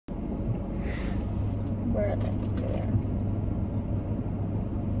Where are they? There.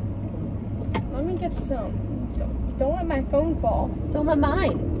 Let me get some. Don't let my phone fall. Don't let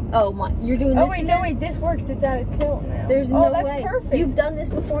mine. Oh my! You're doing this. Oh wait, again? no wait. This works. It's out of tilt now. There's no that's way. Perfect. You've done this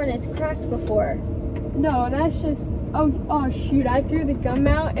before and it's cracked before. No, that's just. Oh shoot! I threw the gum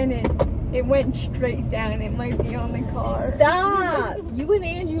out and it went straight down. It might be on the car. Stop! You and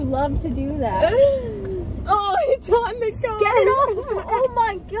Andrew love to do that. Oh, it's on the car. Get it off! Oh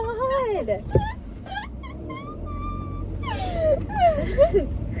my god!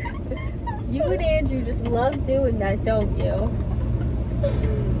 You and Andrew just love doing that, don't you?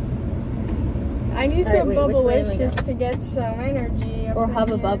 I need All right, some wait, which way am I Bubblicious going? to get some energy. Or up in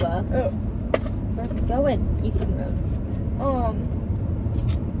Hubba here. Bubba. Oh. Go in. Eastern Road.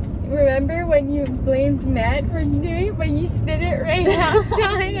 Remember when you blamed Matt for doing it, but you spit it right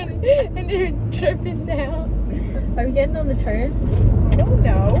outside and you're tripping down? Are we getting on the turn? I don't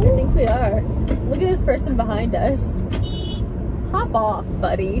know. I think we are. Look at this person behind us. Hop off,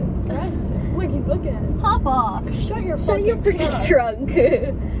 buddy. Look, he's looking at us. Hop off. Shut your freaking trunk.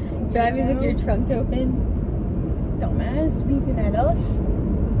 Driving with your trunk open. Dumbass, beeping at us.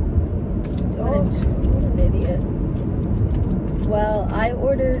 What an idiot. Well, I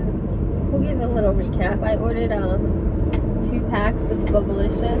ordered, we'll give a little recap. I ordered 2 packs of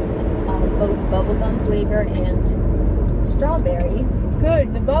Bubblicious, both bubblegum flavor and strawberry.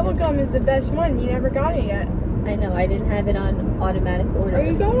 Good, the bubblegum is the best one. You never got it yet. I know, I didn't have it on automatic order. Are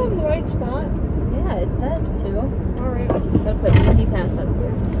you going on the right spot? Yeah, it says to. Alright. I'm gonna put Easy Pass up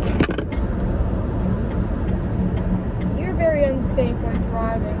here. You're very unsafe when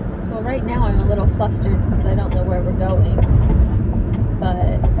driving. Well, right now I'm a little flustered because I don't know where we're going. But,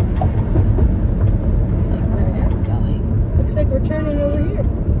 like, where are we going? Looks like we're turning over here.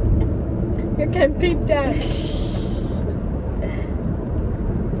 You're getting peeped at.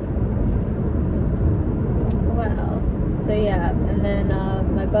 Well, so yeah, and then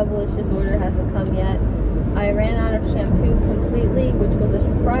my Bubblicious order hasn't come yet. I ran out of shampoo completely, which was a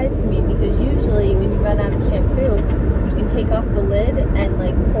surprise to me because usually when you run out of shampoo, you can take off the lid and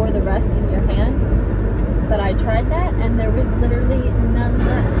like pour the rest in your hand. But I tried that and there was literally none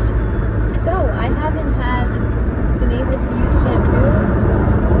left. So I haven't been able to use shampoo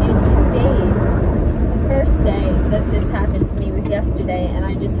in 2 days. The first day that this happened to me was yesterday and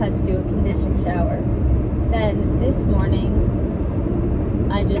I just had to do a conditioned shower. Then this morning,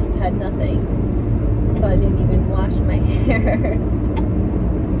 I just had nothing. So I didn't even wash my hair.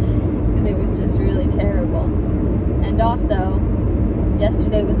 And it was just really terrible. And also,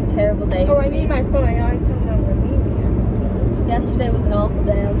 yesterday was a terrible day Oh, for I me. need my phone. I gotta tell them to leave me. Yesterday was an awful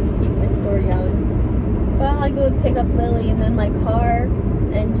day. I'll just keep my story going. Well, I go to pick up Lily and then my car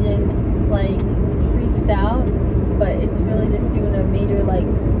engine, like, freaks out. But it's really just doing a major, like,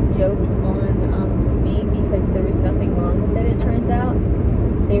 joke on me because there was nothing wrong with it, it turns out.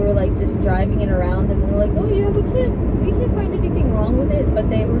 They were like just driving it around and they're like, oh yeah, we can't find anything wrong with it, but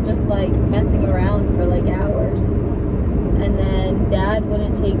they were just like messing around for like hours. And then Dad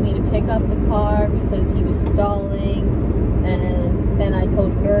wouldn't take me to pick up the car because he was stalling, and then I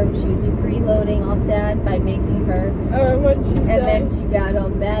told Gerb she was freeloading off Dad by making her. Oh, what'd she say? And then she got all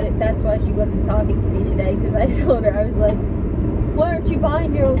mad. That's why she wasn't talking to me today, because I told her, I was like, why aren't you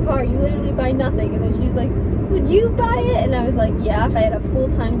buying your own car? You literally buy nothing. And then she's like, would you buy it? And I was like, yeah, if I had a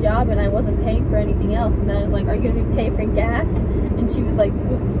full-time job and I wasn't paying for anything else. And then I was like, are you going to be paying for gas? And she was like,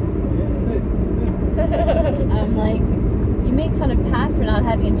 I'm like, you make fun of Pat for not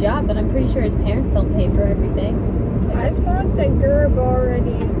having a job, but I'm pretty sure his parents don't pay for everything. I thought that Gerb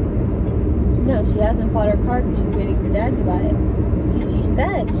already... No, she hasn't bought her car because she's waiting for Dad to buy it. See, she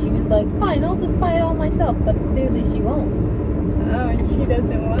said, she was like, fine, I'll just buy it all myself, but clearly she won't. Oh, and she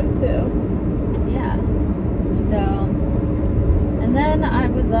doesn't want to. Yeah. So, and then I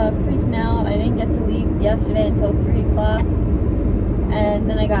was freaking out. I didn't get to leave yesterday until 3 o'clock. And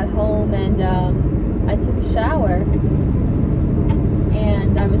then I got home and I took a shower.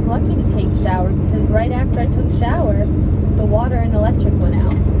 And I was lucky to take a shower because right after I took a shower, the water and electric went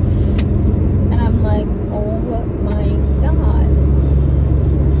out. And I'm like, oh my God.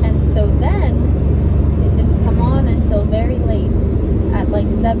 And so then, it didn't come on until very late, at like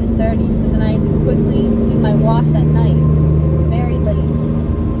 7:30. So then I had to quickly do my wash at night, very late.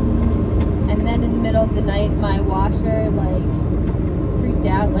 And then in the middle of the night, my washer like freaked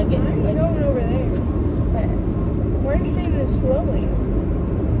out, like it. Why are you going over there? Where? Why are you saying this slowly?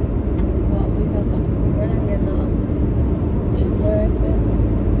 Well, because we're not getting off. And where is it?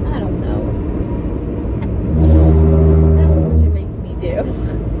 I don't know. Now look what you're making me do.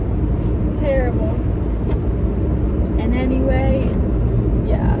 Terrible. And anyway,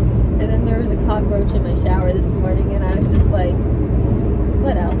 yeah. And then there was a cockroach in my shower this morning, and I was just like,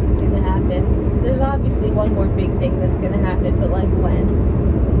 what else is gonna happen? There's obviously one more big thing that's gonna happen, but like when?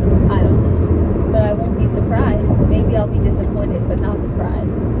 I don't know. But I won't be surprised. Maybe I'll be disappointed, but not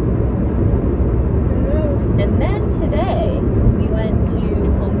surprised. And then today, we went to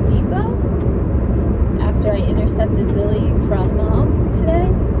Home Depot after I intercepted Lily from Mom today.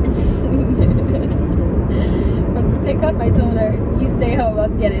 From the pickup, I told her, you stay home,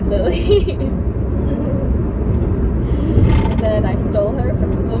 I'm getting Lily. And then I stole her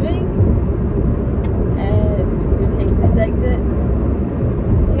from swimming, and we're taking this exit.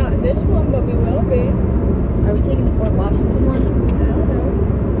 Not this one, but we will be. Are we taking the Fort Washington one? I don't know.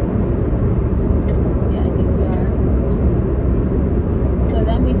 Yeah, I think we are. So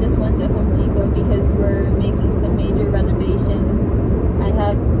then we just went to Home Depot because we're making some major renovations. I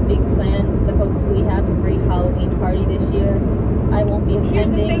have big plans to hopefully have a great Halloween party this year. I won't be attending.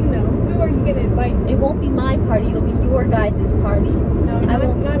 Here's the thing though, who are you going to invite? It won't be my party, it'll be your guys' party. No,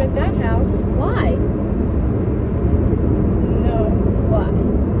 not at that house. Why? No. Why?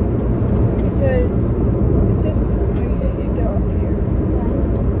 Because it says, get off here.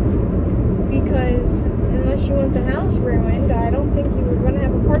 Because unless you want the house ruined, I don't think you would want to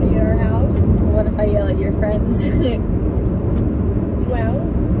have a party at our house. What if I yell at your friends? Well,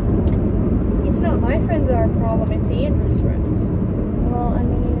 it's not my friends that are a problem, it's Andrew's friends. Well, I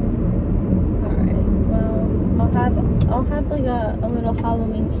mean, alright, well, I'll have like a little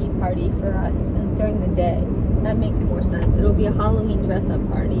Halloween tea party for us during the day. That makes more sense. It'll be a Halloween dress-up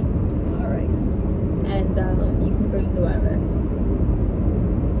party. Alright. And you can bring whoever.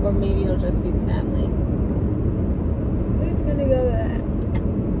 Or maybe it'll just be the family. Who's gonna go to that?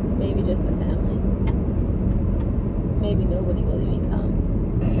 Maybe just the family. Maybe nobody will even come.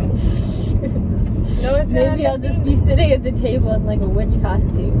 No, it's Maybe I'll just be sitting at the table in like a witch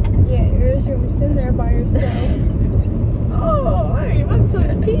costume. Yeah, you're just gonna be sitting there by yourself. Oh, I want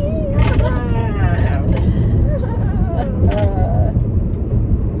some tea.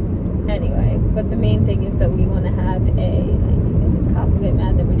 Anyway, but the main thing is that we want to have you think this cop will get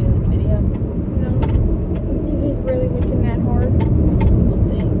mad that we're doing this video? No. He's really looking that hard. We'll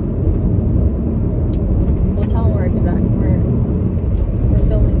see. We'll tell him we're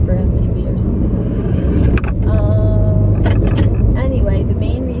filming for MTV or something. Anyway, the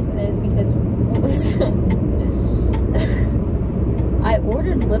main reason is because I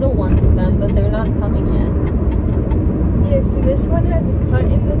ordered little ones of them, but they're not coming yet. Yeah, see, this one has a cut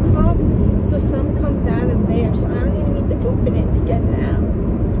in the top, so some comes out of there, so I don't even need to open it to get it out.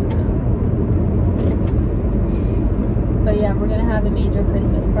 But yeah, we're gonna have a major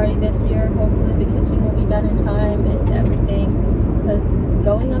Christmas party this year. Hopefully the kitchen will be done in time and everything, because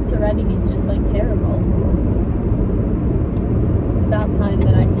going up to Reading is just like terrible. It's about time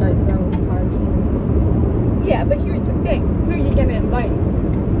that I start throwing parties. Yeah, but here's the thing. Who are you gonna invite?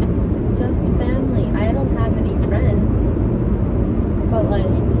 Just family. I don't have any friends. But like,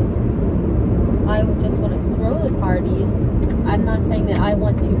 I would just want to throw the parties. I'm not saying that I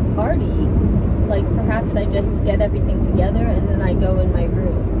want to party. Like, perhaps I just get everything together and then I go in my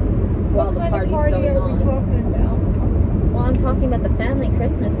room while the party's going on. What kind of party are we talking about? Well, I'm talking about the family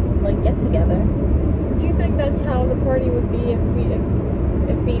Christmas, like, get together. Do you think that's how the party would be if me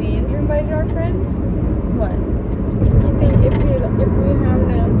and Andrew invited our friends? What? You think if we have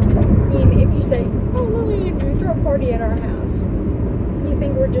if you say, oh, Lily and Andrew, throw a party at our house, you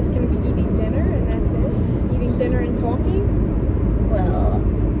think we're just going to be eating dinner and that's it? Eating dinner and talking? Well,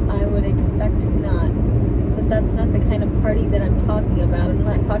 I would expect not. But that's not the kind of party that I'm talking about. I'm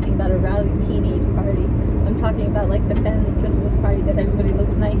not talking about a rowdy teenage party. I'm talking about like the family Christmas party that everybody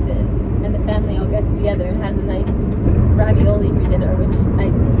looks nice in. And the family all gets together and has a nice ravioli for dinner, which I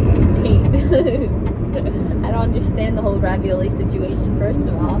hate. I don't understand the whole ravioli situation, first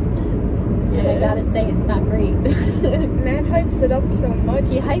of all. Yeah. And I gotta say, it's not great. Matt hypes it up so much.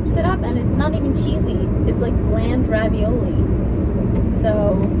 He hypes it up and it's not even cheesy. It's like bland ravioli.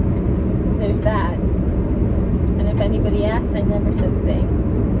 So, there's that. And if anybody asks, I never said a thing.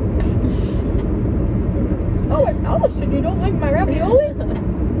 Oh, and Allison, you don't like my ravioli?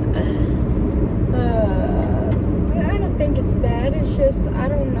 I don't think it's bad. It's just I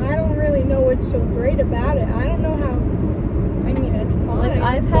don't really know what's so great about it. I don't know how. I mean, it's fine. Like,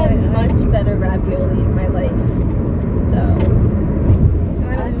 I've had much better ravioli in my life, so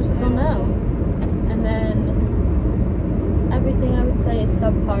I just don't know. And then everything I would say is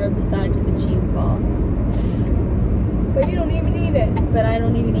subpar besides the cheese ball. But you don't even eat it. But I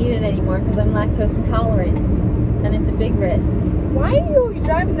don't even eat it anymore because I'm lactose intolerant, and it's a big risk. Why are you always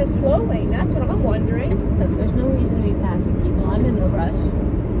driving the slow lane? That's what I'm wondering. Because there's no reason to be passing people. I'm in no rush.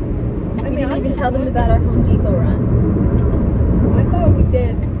 I mean, didn't even tell them about our Home Depot run. I thought we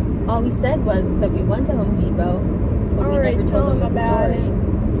did. All we said was that we went to Home Depot, but we Alright, never told them the about story. it.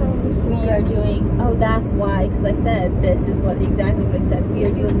 Tell them the story. We are doing, oh, that's why, because I said, this is exactly what I said. We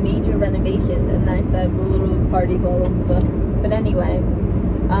are doing major renovations, and then I said, little party, blah, blah, blah. But anyway,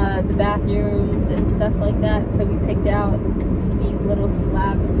 the bathrooms and stuff like that, so we picked out these little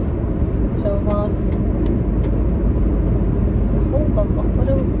slabs. Show them off. Hold them up.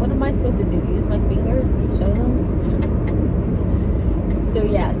 What am I supposed to do? Use my fingers to show them? So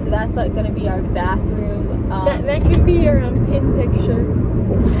yeah, so that's like going to be our bathroom. That could be your pin picture.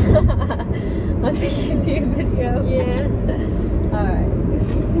 On the YouTube video. Yeah. Alright.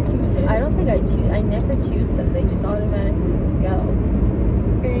 I don't think I never choose them. They just automatically go.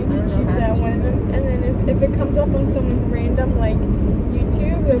 Okay, you I don't know choose how to that choose one, them. and then if it comes up on someone's random like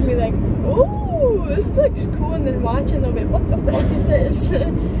YouTube, they'll be like, "Oh, this looks cool," and then watch and they'll be, "What the fuck is this?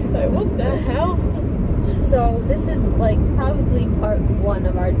 Like, what the hell?" So this is like probably part one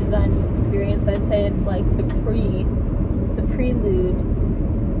of our designing experience. I'd say it's like the prelude.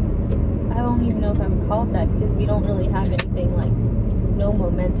 I don't even know if I would call it that because we don't really have anything like no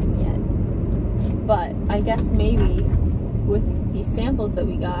momentum yet. But I guess maybe with these samples that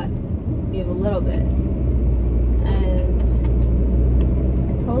we got, we have a little bit. And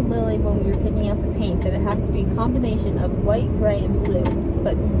I told Lily when we were picking out the paint that it has to be a combination of white, gray, and blue,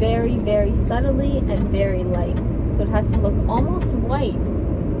 but very, very subtly and very light. So it has to look almost white,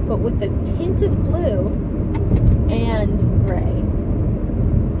 but with a tint of blue and gray.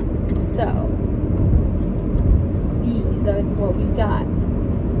 So these are what we got.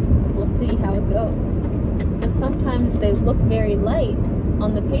 We'll see how it goes. Because sometimes they look very light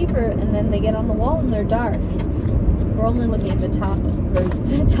on the paper and then they get on the wall and they're dark. We're only looking at the top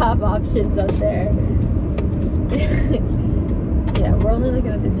options up there. Yeah, we're only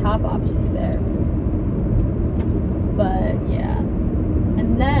looking at the top options there. But yeah.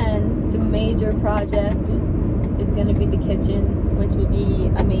 And then the major project is going to be the kitchen, which will be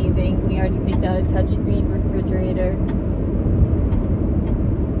amazing. We already picked out a touchscreen refrigerator.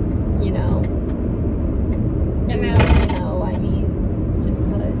 You know. I mean, just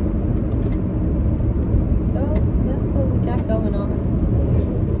cause. So, that's what we got going on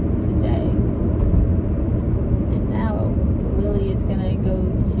today. And now, Lily is gonna go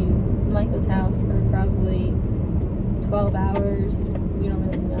to Michael's house for probably 12 hours. We don't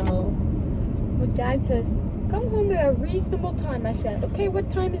really know. Well, Dad said, "Come home at a reasonable time." I said, "Okay, what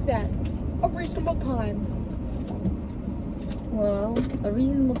time is that?" "A reasonable time." Well, a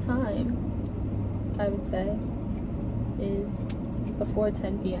reasonable time, I would say, is before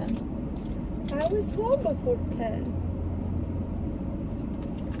 10 p.m. I was home before 10.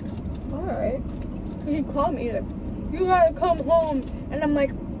 Alright. He called me, he's like, "You gotta come home." And I'm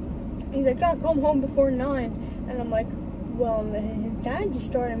like, he's like, "Gotta come home before 9. And I'm like, well, his dad just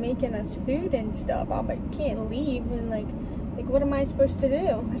started making us food and stuff. I'm like, can't leave. And like, what am I supposed to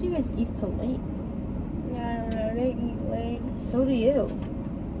do? Why do you guys eat so late? I don't know, they eat late. So do you.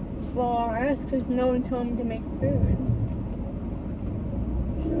 Well, that's because no one's home to make food.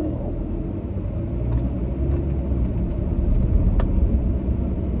 So.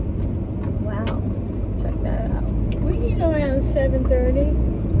 Wow. Check that out. We eat around 7:30.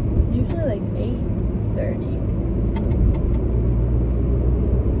 Usually like 8:30.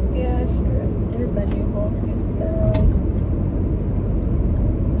 Yeah, that's true. There's that new Whole Foods that I like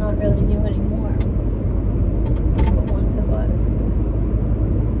not really new anymore.